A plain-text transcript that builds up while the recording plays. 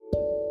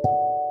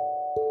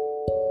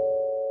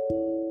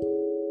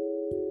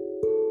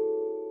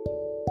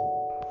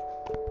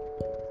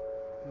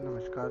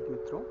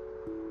मित्रों,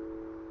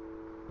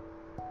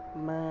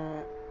 मैं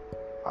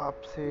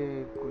आपसे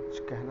कुछ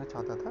कहना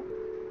चाहता था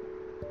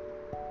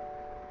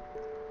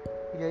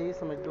या ये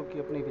समझ लो कि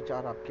अपने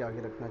विचार आपके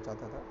आगे रखना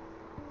चाहता था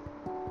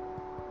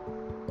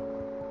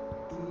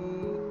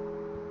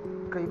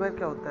कि कई बार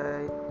क्या होता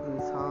है,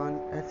 इंसान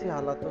ऐसे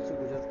हालातों से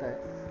गुजरता है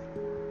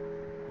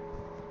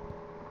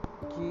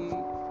कि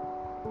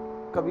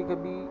कभी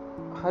कभी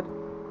हर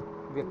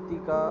व्यक्ति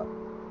का,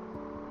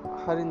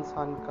 हर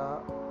इंसान का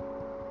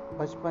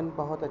बचपन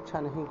बहुत अच्छा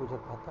नहीं गुजर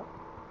पाता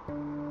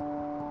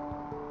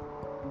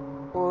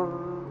और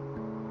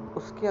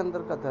उसके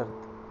अंदर का दर्द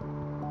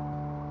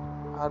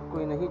हर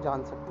कोई नहीं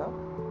जान सकता।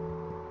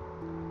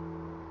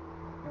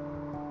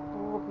 तो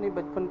वो अपने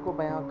बचपन को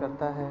बयां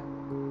करता है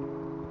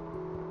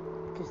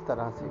किस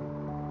तरह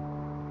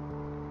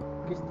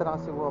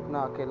से वो अपना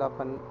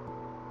अकेलापन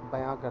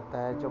बयां करता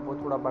है। जब वो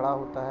थोड़ा बड़ा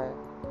होता है,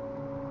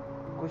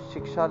 कुछ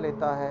शिक्षा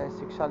लेता है,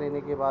 शिक्षा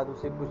लेने के बाद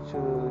उसे कुछ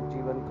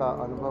जीवन का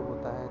अनुभव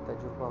होता है,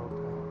 तजुर्बा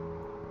होता है,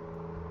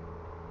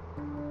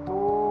 तो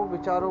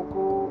विचारों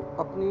को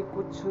अपनी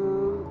कुछ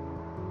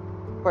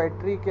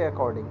पोएट्री के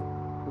अकॉर्डिंग,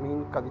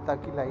 कविता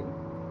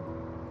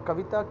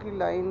की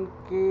लाइन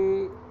के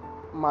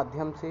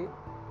माध्यम से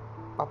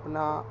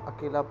अपना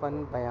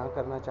अकेलापन बयां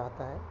करना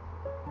चाहता है।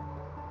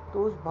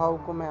 तो उस भाव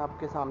को मैं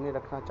आपके सामने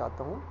रखना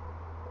चाहता हूँ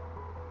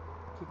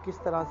कि किस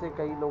तरह से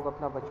कई लोग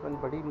अपना बचपन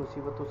बड़ी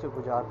मुसीबतों से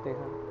गुजारते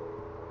हैं।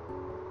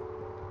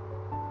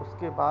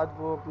 उसके बाद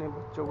वो अपने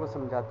बच्चों को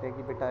समझाते हैं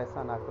कि बेटा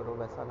ऐसा ना करो,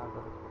 वैसा ना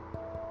करो।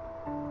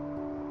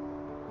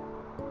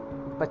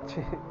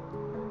 बच्चे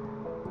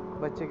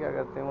क्या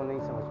करते हैं, वो नहीं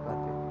समझ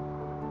पाते।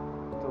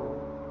 तो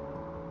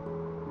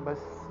बस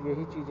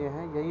यही चीज़ें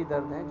हैं, यही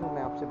दर्द हैं जो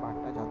मैं आपसे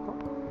बांटना चाहता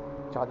हूँ।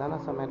 ज़्यादा ना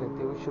समय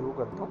लेते हुए शुरू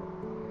करता हूँ।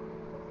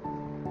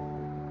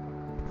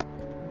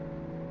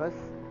 बस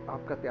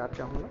आपका प्यार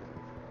चाहूँगा,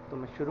 तो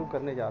मैं शुरू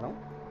करने जा रहा हूँ।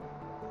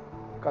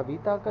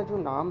 कविता का जो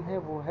नाम है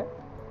वो है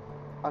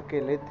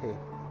अकेले थे।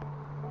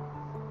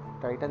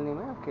 टाइटल नेम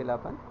है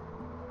अकेलापन।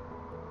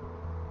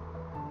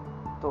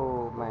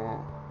 तो मैं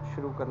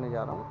शुरू करने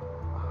जा रहा हूँ।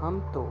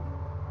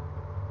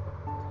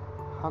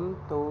 हम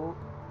तो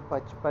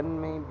बचपन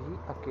में भी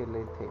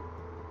अकेले थे।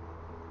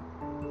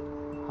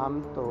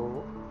 हम तो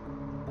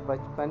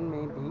बचपन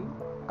में भी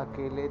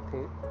अकेले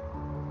थे,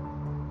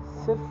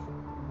 सिर्फ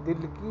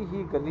दिल की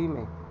ही गली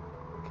में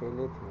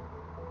खेले थे।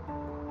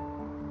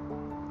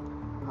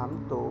 हम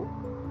तो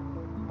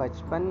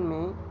बचपन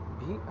में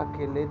भी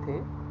अकेले थे,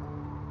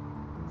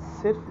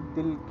 सिर्फ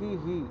दिल की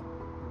ही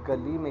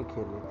गली में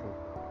खेले थे।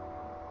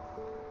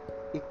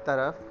 एक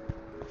तरफ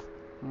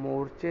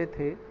मोर्चे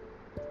थे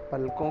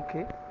पलकों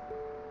के,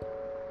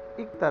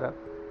 एक तरफ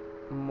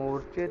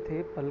मोर्चे थे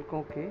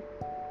पलकों के,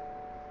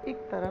 एक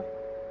तरफ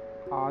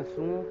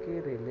आंसुओं के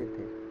रेले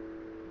थे।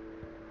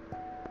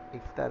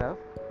 एक तरफ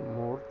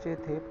मोर्चे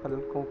थे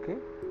पलकों के,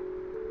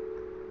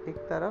 एक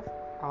तरफ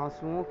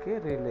आंसुओं के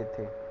रेले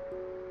थे।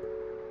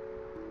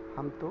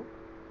 हम तो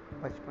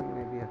बचपन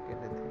में भी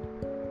अकेले थे।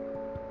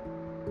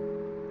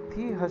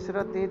 थी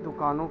हसरतें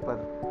दुकानों पर,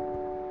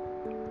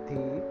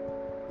 थी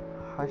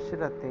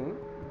हसरतें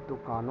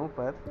दुकानों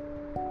पर,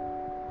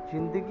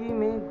 जिंदगी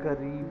में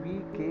गरीबी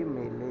के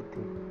मेले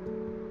थे।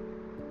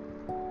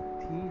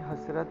 थी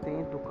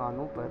हसरतें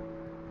दुकानों पर,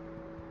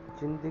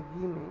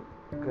 जिंदगी में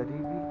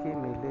गरीबी के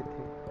मेले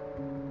थे।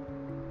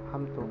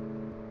 हम तो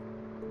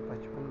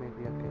बचपन में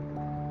भी अकेले थे।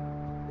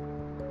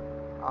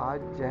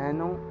 आज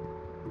जहनों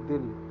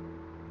दिल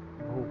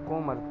भूखों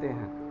मरते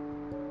हैं।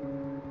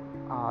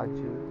 आज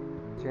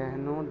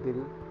जहनों दिल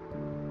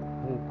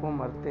भूखों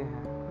मरते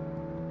हैं।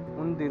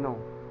 उन दिनों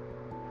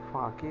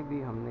फाके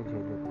भी हमने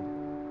झेले थे।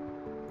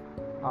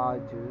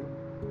 आज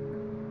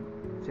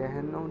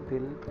जहनों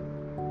दिल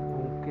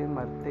भूखे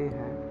मरते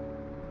हैं।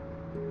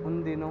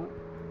 उन दिनों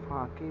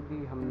फाके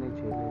भी हमने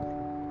झेले थे।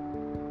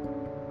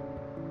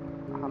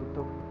 हम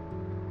तो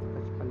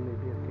बचपन में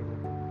भी अकेले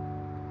थे।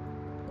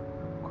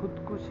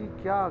 खुदकुशी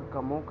क्या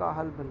गमों का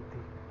हल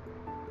बनती,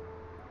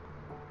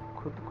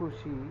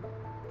 खुदकुशी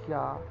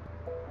क्या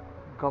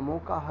गमों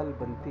का हल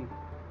बनती।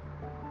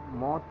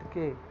 मौत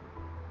के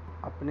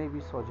अपने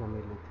भी 100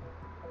 झमेले थे।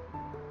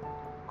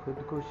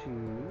 खुदकुशी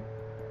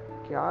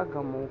क्या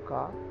गमों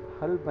का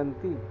हल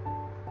बनती,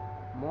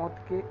 मौत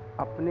के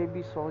अपने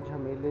भी 100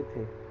 झमेले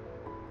थे।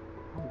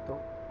 हम तो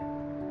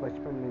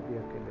बचपन में भी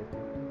अकेले थे।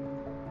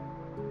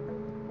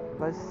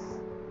 बस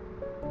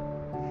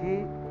ये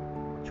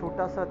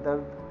छोटा सा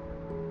दर्द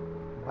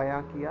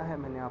बयां किया है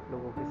मैंने आप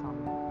लोगों के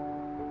सामने।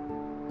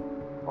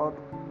 और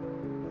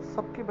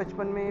सबके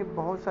बचपन में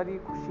बहुत सारी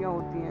खुशियाँ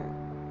होती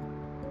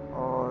हैं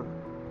और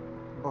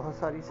बहुत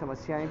सारी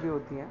समस्याएं भी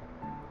होती हैं।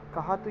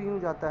 कहा तो यूँ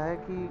जाता है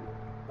कि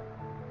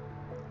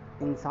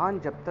इंसान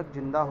जब तक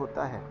जिंदा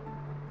होता है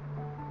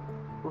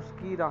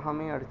उसकी राह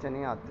में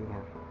अड़चनें आती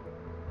हैं।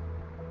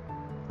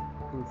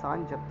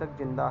 इंसान जब तक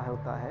जिंदा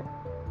होता है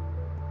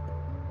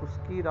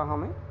उसकी राह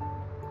में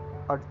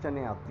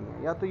अड़चनें आती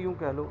हैं। या तो यूँ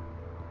कह लो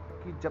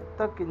कि जब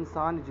तक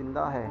इंसान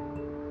जिंदा है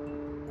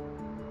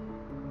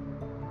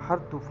हर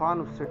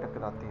तूफान उससे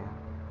टकराते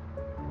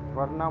हैं।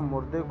 वरना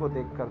मुर्दे को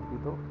देखकर भी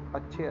तो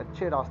अच्छे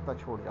अच्छे रास्ता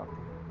छोड़ जाते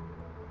हैं।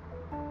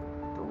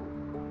 तो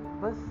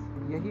बस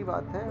यही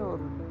बात है। और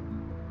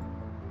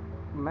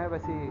मैं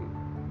वैसे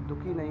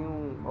दुखी नहीं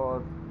हूँ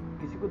और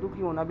किसी को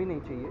दुखी होना भी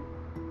नहीं चाहिए।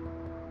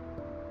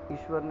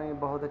 ईश्वर ने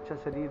बहुत अच्छा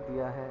शरीर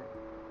दिया है,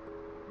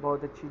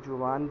 बहुत अच्छी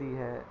जुबान दी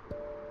है,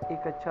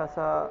 एक अच्छा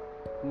सा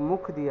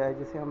मुख दिया है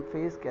जिसे हम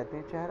फेस कहते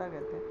हैं, चेहरा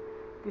कहते हैं।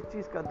 किस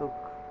चीज़ का दुख?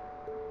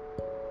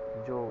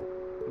 जो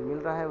मिल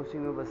रहा है उसी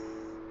में बस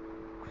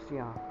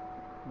खुशियाँ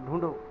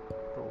ढूंढो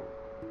तो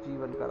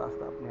जीवन का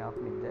रास्ता अपने आप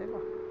मिल जाएगा।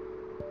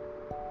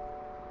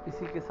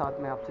 इसी के साथ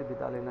मैं आपसे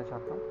विदा लेना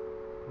चाहता हूँ।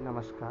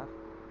 नमस्कार।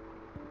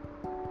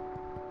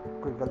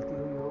 कोई गलती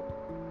हुई हो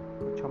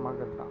तो क्षमा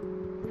करना।